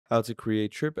How to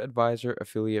Create Tripadvisor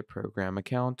Affiliate Program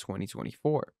Account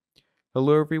 2024.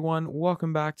 Hello everyone,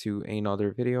 welcome back to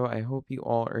another video. I hope you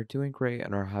all are doing great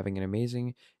and are having an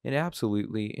amazing and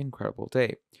absolutely incredible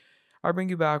day. I bring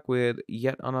you back with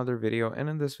yet another video, and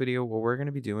in this video what we're going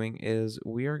to be doing is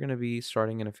we are going to be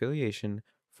starting an affiliation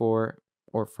for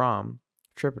or from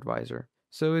Tripadvisor.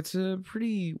 So it's a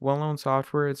pretty well-known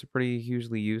software, it's a pretty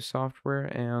hugely used software,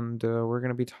 and we're going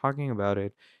to be talking about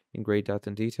it in great depth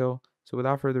and detail. So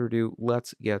without further ado,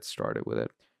 let's get started with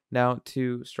it. Now,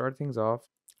 to start things off,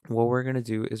 what we're going to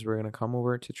do is we're going to come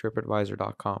over to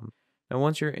tripadvisor.com. Now,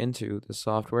 once you're into the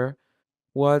software,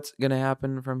 what's going to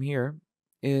happen from here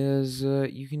is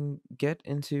you can get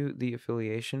into the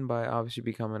affiliation by obviously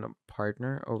becoming a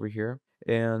partner over here.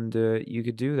 And you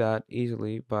could do that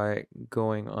easily by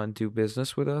going on Do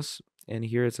Business with Us. And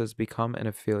here it says Become an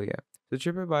Affiliate. So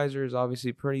TripAdvisor is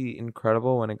obviously pretty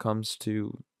incredible when it comes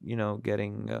to,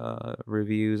 getting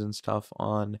reviews and stuff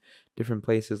on different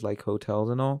places like hotels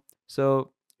and all.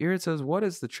 So here it says, what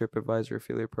is the TripAdvisor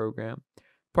affiliate program?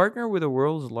 Partner with the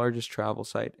world's largest travel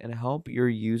site and help your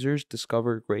users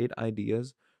discover great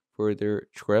ideas for their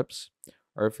trips.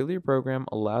 Our affiliate program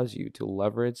allows you to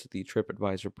leverage the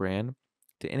TripAdvisor brand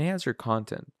to enhance your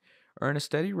content, earn a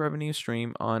steady revenue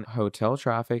stream on hotel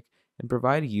traffic, and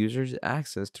provide users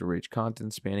access to rich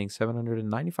content spanning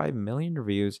 795 million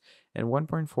reviews and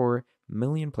 1.4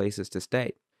 million places to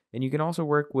stay. And you can also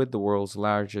work with the world's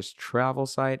largest travel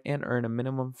site and earn a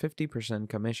minimum 50%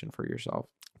 commission for yourself.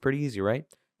 Pretty easy, right?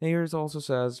 And here it also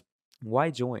says,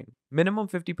 why join? Minimum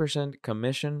 50%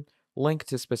 commission, link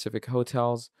to specific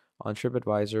hotels on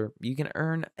TripAdvisor. You can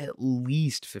earn at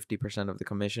least 50% of the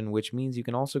commission, which means you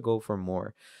can also go for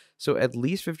more. So at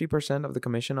least 50% of the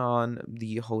commission on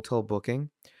the hotel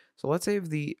booking. So let's say if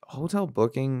the hotel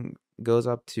booking goes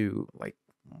up to like,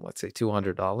 let's say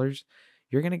 $200,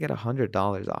 you're going to get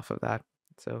 $100 off of that.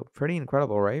 So pretty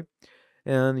incredible, right?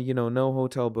 And no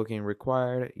hotel booking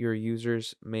required. Your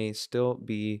users may still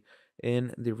be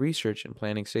in the research and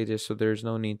planning stages, so there's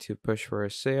no need to push for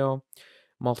a sale.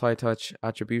 Multi-touch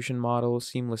attribution model,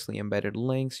 seamlessly embedded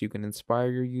links, you can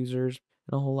inspire your users,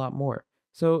 and a whole lot more.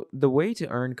 So the way to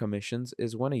earn commissions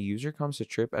is when a user comes to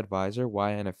TripAdvisor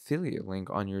via an affiliate link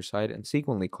on your site and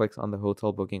subsequently clicks on the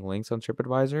hotel booking links on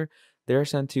TripAdvisor, they're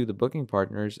sent to the booking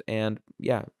partners, and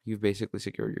yeah, you've basically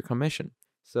secured your commission.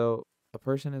 So a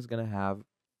person is going to have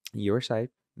your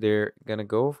site. They're going to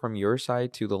go from your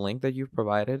site to the link that you've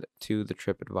provided to the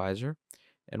TripAdvisor.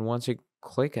 And once you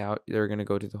click out, they're going to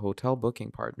go to the hotel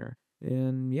booking partner.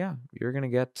 And yeah, you're going to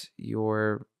get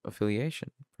your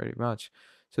affiliation pretty much.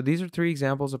 So these are three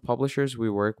examples of publishers we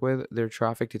work with, their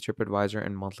traffic to TripAdvisor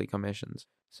and monthly commissions.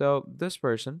 So this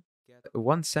person gets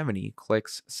 170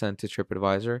 clicks sent to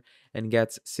TripAdvisor and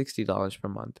gets $60 per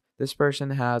month. This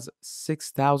person has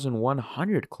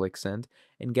 6,100 clicks sent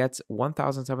and gets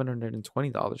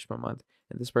 $1,720 per month.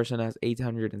 And this person has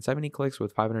 870 clicks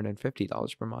with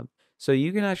 $550 per month. So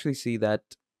you can actually see that,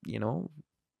 you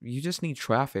just need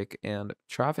traffic, and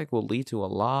traffic will lead to a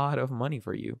lot of money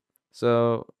for you.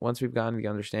 So once we've gotten the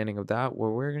understanding of that,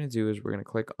 what we're going to do is we're going to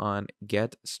click on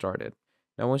Get Started.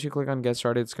 Now, once you click on Get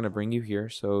Started, it's going to bring you here.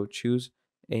 So choose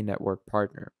a network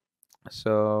partner.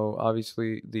 So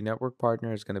obviously the network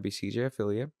partner is going to be CJ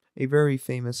Affiliate, a very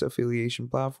famous affiliation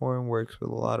platform, works with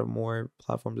a lot of more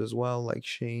platforms as well, like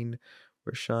Shane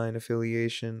or Shine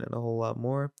Affiliation and a whole lot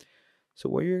more. So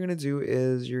what you're going to do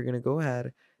is you're going to go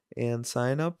ahead and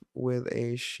sign up with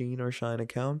a Sheen or Shine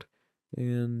account.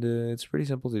 And it's pretty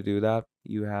simple to do that.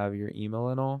 You have your email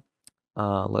and all.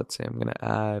 Let's say I'm going to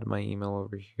add my email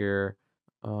over here.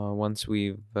 Once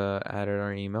we've added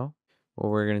our email, what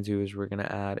we're going to do is we're going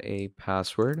to add a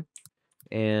password.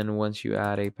 And once you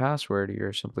add a password,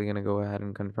 you're simply going to go ahead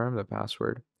and confirm the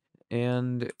password.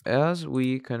 And as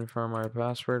we confirm our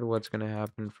password, what's going to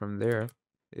happen from there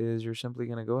is you're simply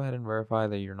going to go ahead and verify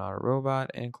that you're not a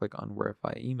robot and click on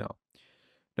verify email.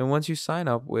 Now, once you sign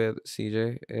up with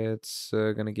CJ, it's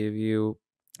going to give you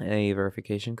a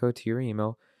verification code to your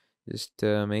email. Just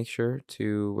make sure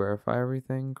to verify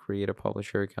everything, create a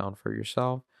publisher account for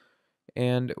yourself.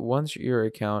 And once your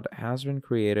account has been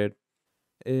created,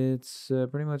 it's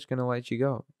pretty much going to let you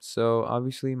go. So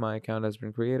obviously my account has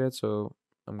been created, so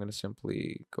I'm going to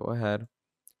simply go ahead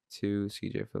to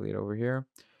CJ Affiliate over here.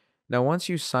 Now, once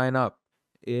you sign up,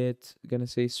 it's going to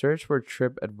say search for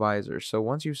TripAdvisor. So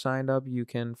once you signed up, you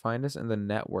can find us in the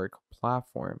network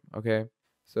platform. Okay.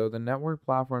 So the network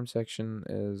platform section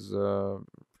is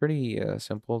pretty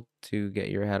simple to get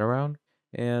your head around.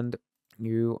 And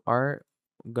you are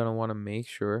going to want to make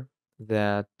sure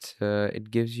that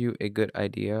it gives you a good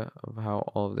idea of how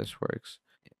all of this works.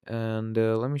 And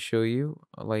let me show you.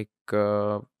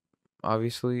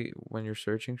 Obviously, when you're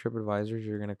searching TripAdvisors,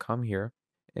 you're gonna come here,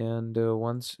 and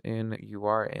once you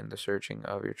are in the searching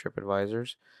of your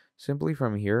TripAdvisors, simply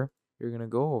from here, you're gonna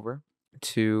go over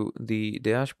to the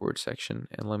dashboard section,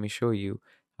 and let me show you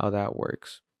how that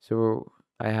works. So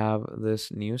I have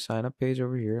this new sign up page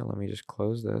over here. Let me just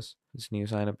close this new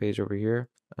sign up page over here.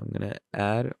 I'm gonna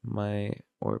add my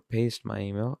or paste my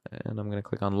email, and I'm gonna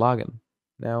click on login.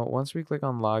 Now, once we click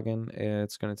on login,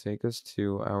 it's gonna take us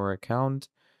to our account.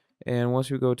 And once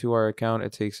we go to our account,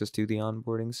 it takes us to the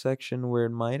onboarding section where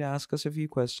it might ask us a few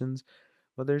questions,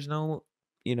 but there's no,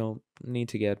 need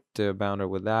to get bounded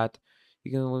with that.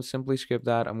 You can simply skip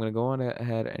that. I'm going to go on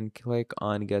ahead and click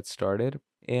on get started,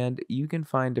 and you can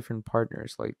find different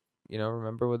partners.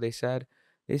 Remember what they said?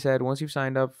 They said once you've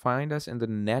signed up, find us in the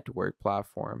network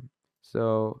platform.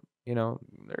 So, they're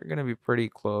going to be pretty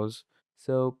close.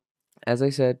 So, as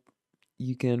I said,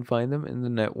 you can find them in the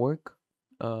network,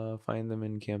 find them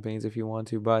in campaigns if you want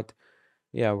to, but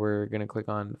yeah, we're gonna click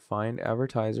on find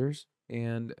advertisers.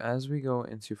 And as we go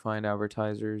into find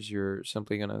advertisers, you're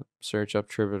simply gonna search up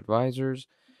TripAdvisors.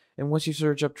 And once you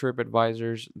search up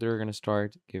TripAdvisors, they're gonna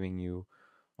start giving you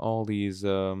all these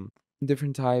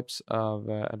different types of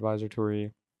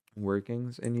advisory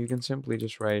workings. And you can simply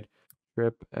just write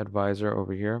TripAdvisor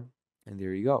over here, and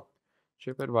there you go.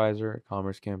 TripAdvisor,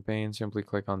 commerce campaign, simply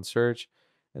click on search,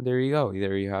 and there you go.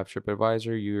 There you have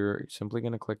TripAdvisor. You're simply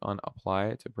going to click on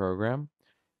apply to program.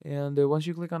 And once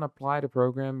you click on apply to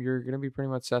program, you're going to be pretty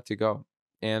much set to go.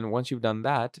 And once you've done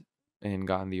that and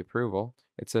gotten the approval,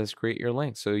 it says create your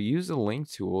link. So use the link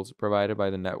tools provided by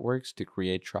the networks to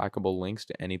create trackable links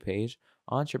to any page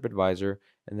on TripAdvisor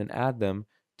and then add them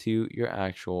to your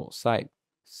actual site.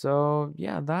 So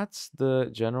yeah, that's the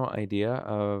general idea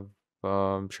of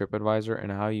TripAdvisor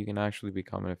and how you can actually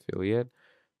become an affiliate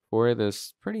for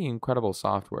this pretty incredible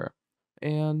software.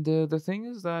 And the thing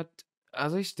is that,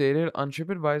 as I stated, on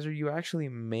TripAdvisor, you actually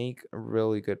make a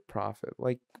really good profit.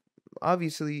 Like,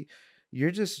 obviously,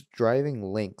 you're just driving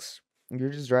links,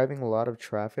 you're just driving a lot of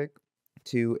traffic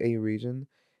to a region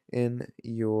in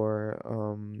your,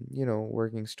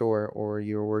 working store or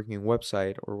your working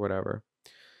website or whatever.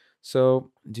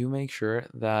 So do make sure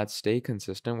that stay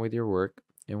consistent with your work.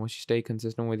 And once you stay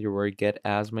consistent with your work, get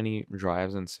as many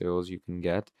drives and sales you can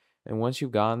get. And once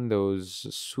you've gotten those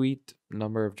sweet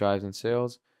number of drives and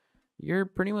sales, you're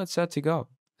pretty much set to go.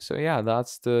 So yeah,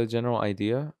 that's the general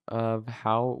idea of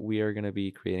how we are going to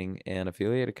be creating an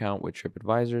affiliate account with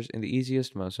TripAdvisors in the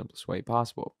easiest, most simplest way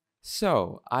possible.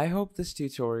 So, I hope this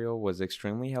tutorial was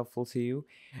extremely helpful to you.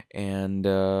 And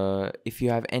if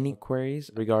you have any queries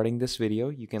regarding this video,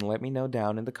 you can let me know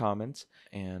down in the comments.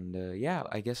 And yeah,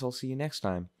 I guess I'll see you next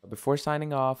time. Before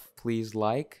signing off, please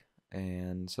like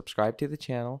and subscribe to the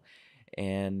channel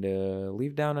and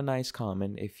leave down a nice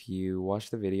comment if you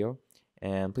watch the video.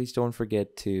 And please don't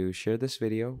forget to share this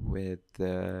video with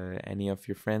any of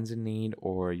your friends in need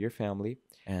or your family.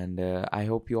 And I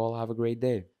hope you all have a great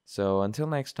day. So until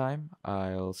next time,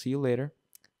 I'll see you later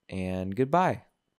and goodbye.